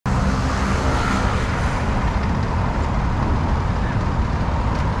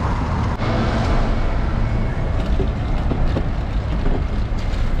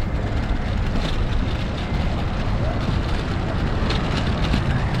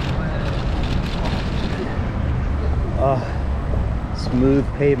Oh, smooth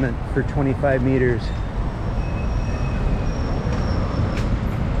pavement for 25 meters.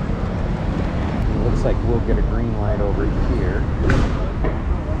 It looks like we'll get a green light over here.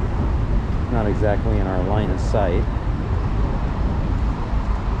 Not exactly in our line of sight.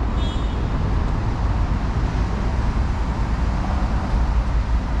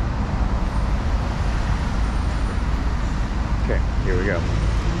 Okay, here we go.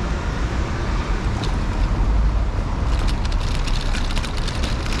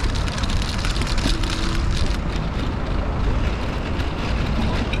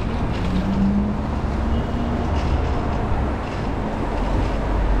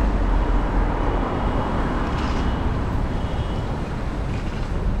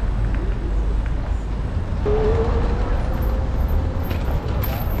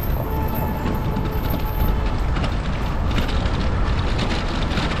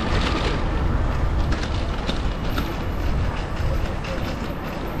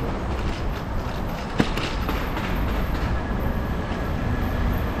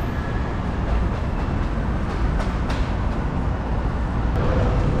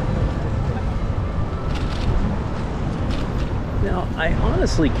 Now, I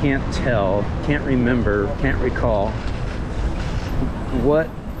honestly can't tell, can't remember, can't recall what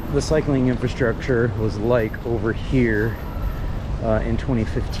the cycling infrastructure was like over here in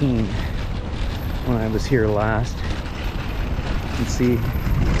 2015 when I was here last. You can see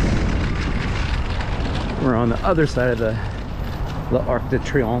we're on the other side of the Arc de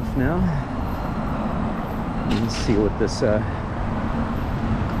Triomphe now. Let's see what this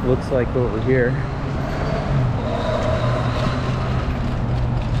looks like over here.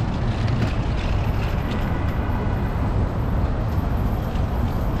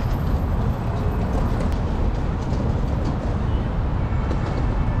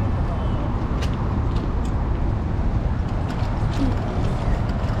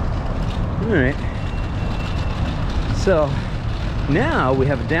 All right, so now we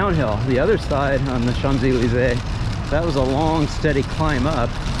have a downhill. The other side on the Champs-Élysées, that was a long, steady climb up.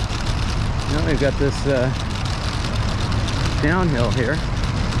 Now we've got this downhill here.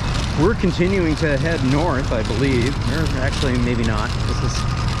 We're continuing to head north, I believe. Or actually, maybe not. This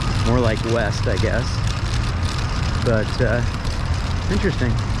is more like west, I guess. But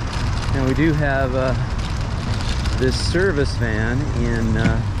interesting. Now we do have this service van in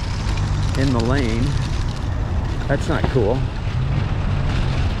the lane. That's not cool.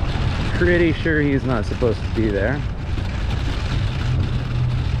 Pretty sure he's not supposed to be there.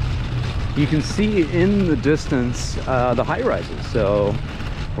 You can see in the distance the high rises. So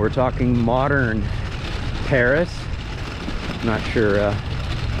we're talking modern Paris. Not sure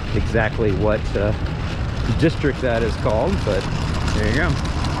exactly what district that is called, but there you go.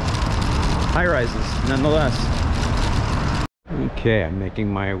 High rises nonetheless. Okay, I'm making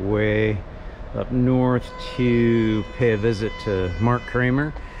my way up north to pay a visit to Mark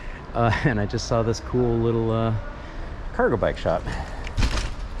Kramer, and I just saw this cool little cargo bike shop.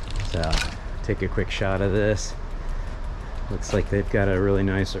 So take a quick shot of this. Looks like they've got a really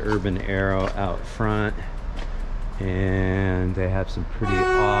nice urban aero out front, and they have some pretty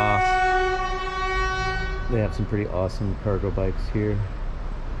awesome cargo bikes here.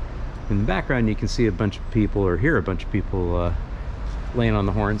 In the background you can see a bunch of people, or hear a bunch of people laying on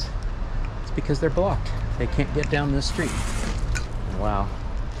the horns. It's because they're blocked. They can't get down this street. Wow.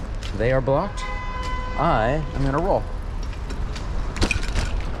 They are blocked. I am gonna roll.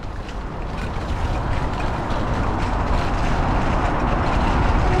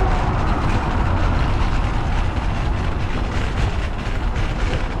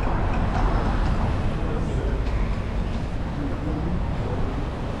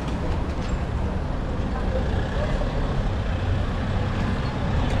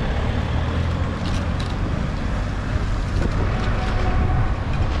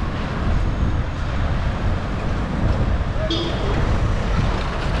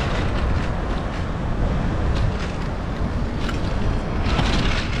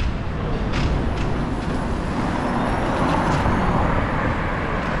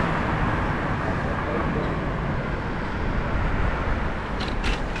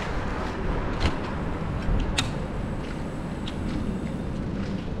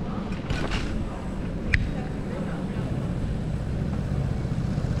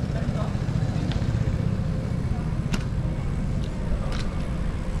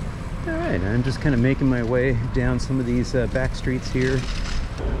 Alright, I'm just kind of making my way down some of these back streets here.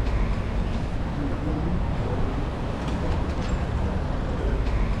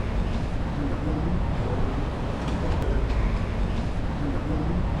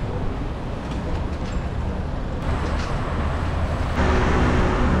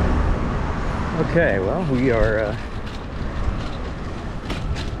 Okay, well,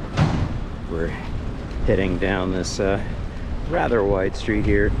 we're heading down this rather wide street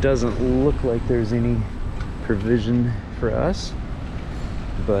here. Doesn't look like there's any provision for us,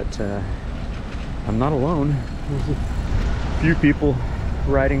 but I'm not alone. There's a few people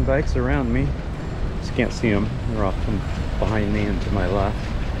riding bikes around me. Just can't see them. They're off from behind me and to my left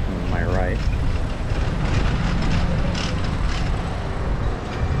and my right.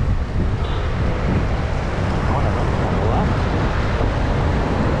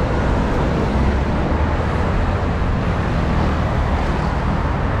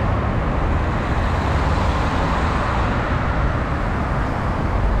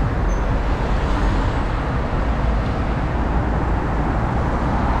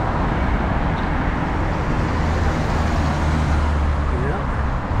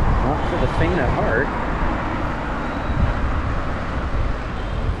 Faint at heart.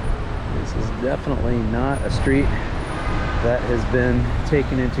 This is definitely not a street that has been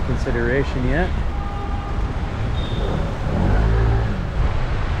taken into consideration yet.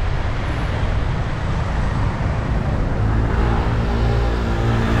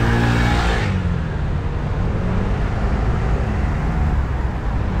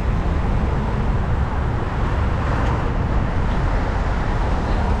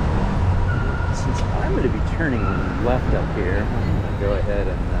 Turning left up here, I'm going to go ahead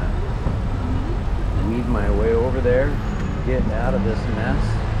and weave my way over there, get out of this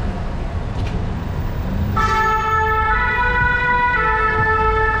mess.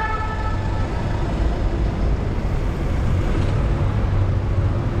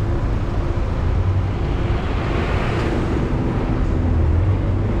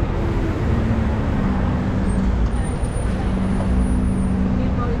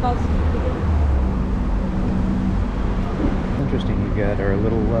 We've got our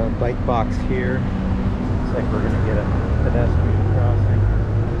little bike box here. Looks like we're going to get a pedestrian crossing.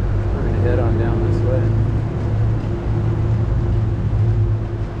 We're going to head on down this way.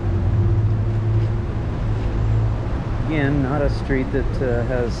 Again, not a street that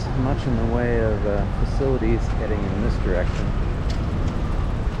has much in the way of facilities heading in this direction.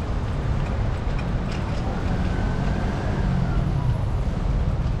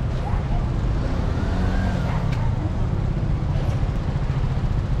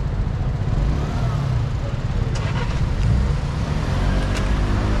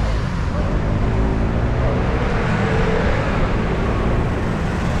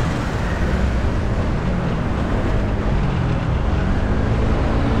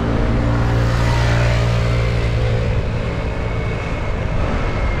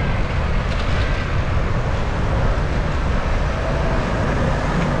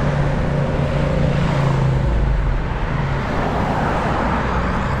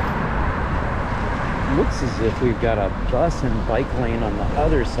 Looks as if we've got a bus and bike lane on the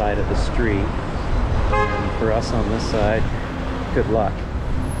other side of the street, and for us on this side, good luck.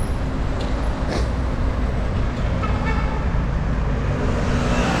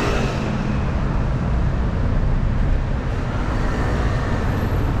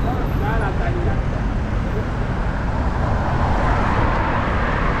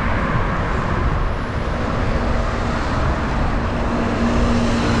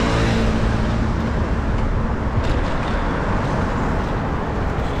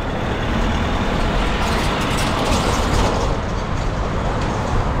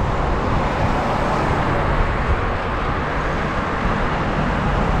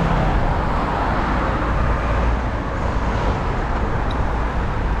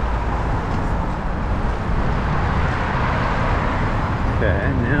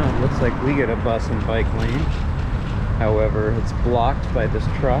 Okay, now it looks like we get a bus and bike lane. However, it's blocked by this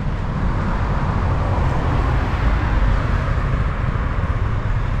truck.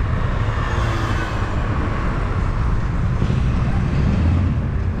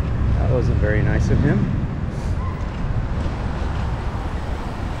 That wasn't very nice of him.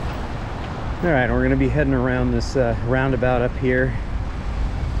 Alright, we're going to be heading around this roundabout up here.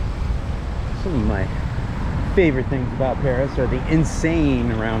 Some of my favorite things about Paris are the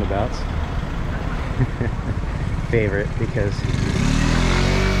insane roundabouts. Favorite because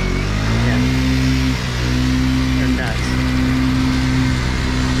yeah, they're nuts.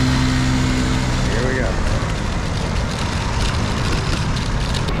 Here we go.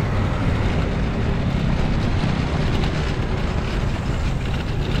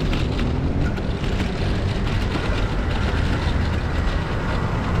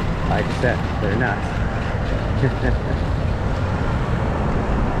 Like I said, they're nuts.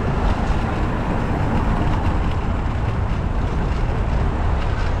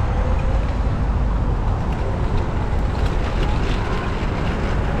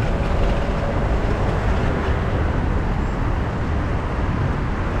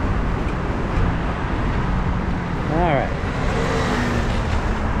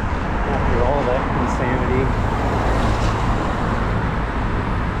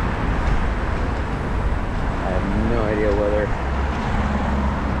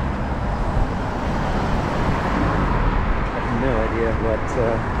 what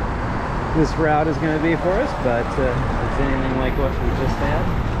this route is going to be for us, but if it's anything like what we just had,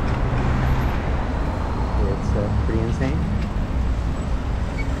 it's pretty insane.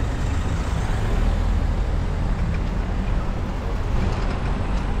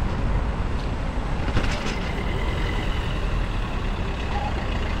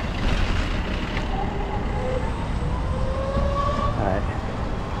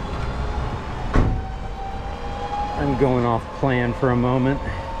 I'm going off plan for a moment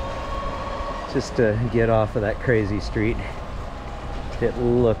just to get off of that crazy street. It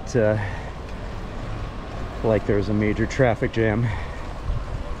looked like there was a major traffic jam.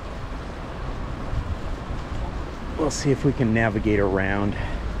 We'll see if we can navigate around.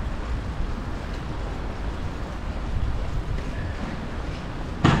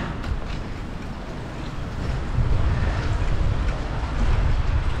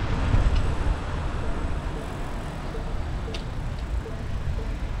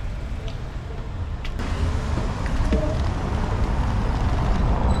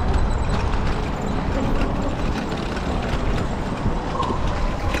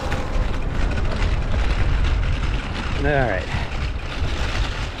 All right,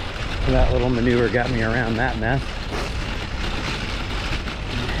 that little maneuver got me around that mess.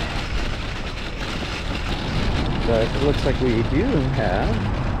 But it looks like we do have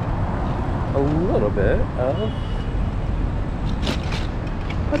a little bit of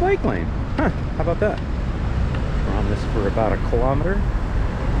a bike lane. Huh, how about that? We're on this for about 1 kilometer.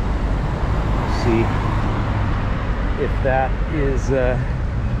 See if that is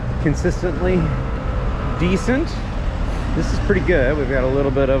consistently decent. This is pretty good. We've got a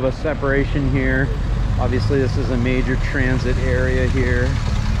little bit of a separation here. Obviously this is a major transit area here.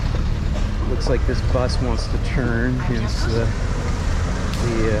 Looks like this bus wants to turn, hence the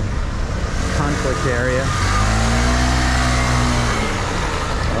conflict area.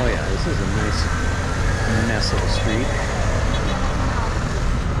 Oh yeah, this is a nice mess of a street.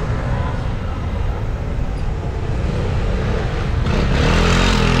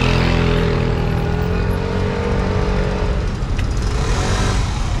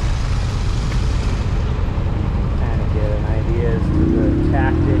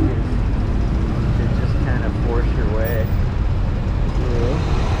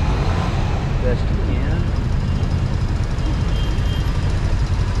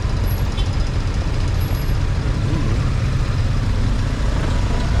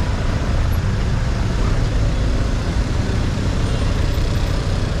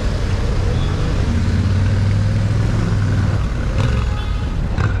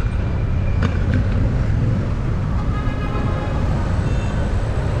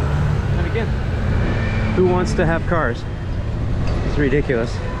 Who wants to have cars? It's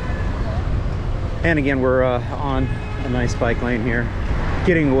ridiculous. And again, we're on a nice bike lane here,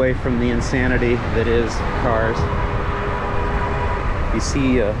 getting away from the insanity that is cars. You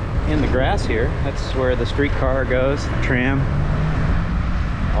see in the grass here, that's where the streetcar goes, tram.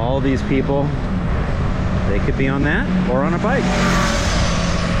 All these people, they could be on that or on a bike.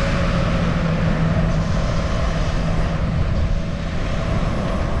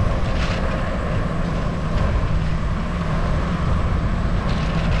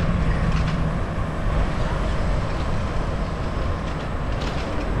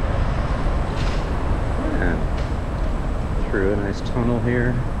 Through a nice tunnel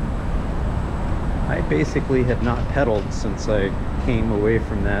here. I basically have not pedaled since I came away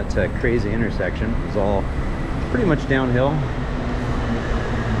from that crazy intersection. It was all pretty much downhill.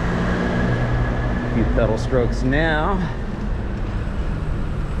 A few pedal strokes now.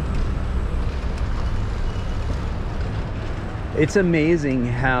 It's amazing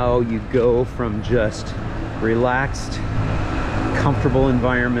how you go from just relaxed, comfortable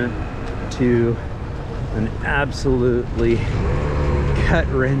environment to an absolutely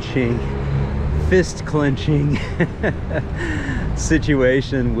gut-wrenching, fist-clenching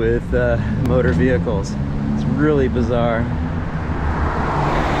situation with motor vehicles. It's really bizarre.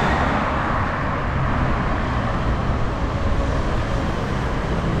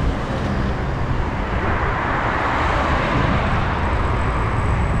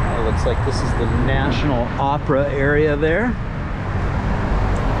 It looks like this is the National Opera area there.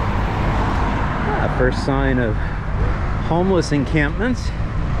 First sign of homeless encampments.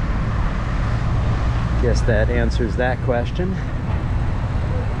 Guess that answers that question.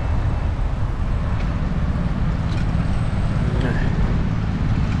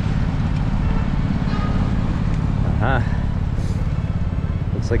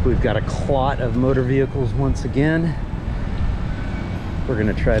 Looks like we've got a clot of motor vehicles once again. We're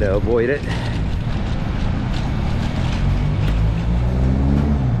gonna try to avoid it.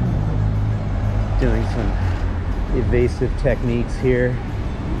 doing some evasive techniques here.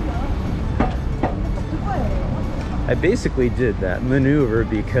 I basically did that maneuver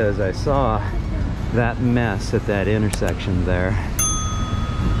because I saw that mess at that intersection there.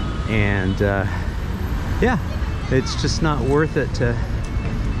 And yeah, it's just not worth it to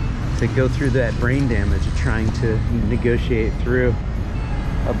go through that brain damage of trying to negotiate through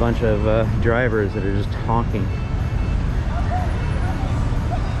a bunch of drivers that are just honking.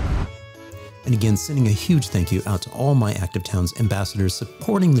 And again, sending a huge thank you out to all my Active Towns ambassadors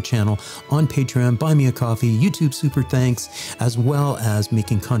supporting the channel on Patreon, Buy Me a Coffee, YouTube Super Thanks, as well as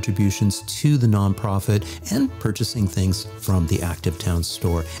making contributions to the nonprofit and purchasing things from the Active Towns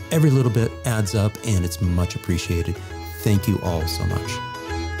store. Every little bit adds up and it's much appreciated. Thank you all so much.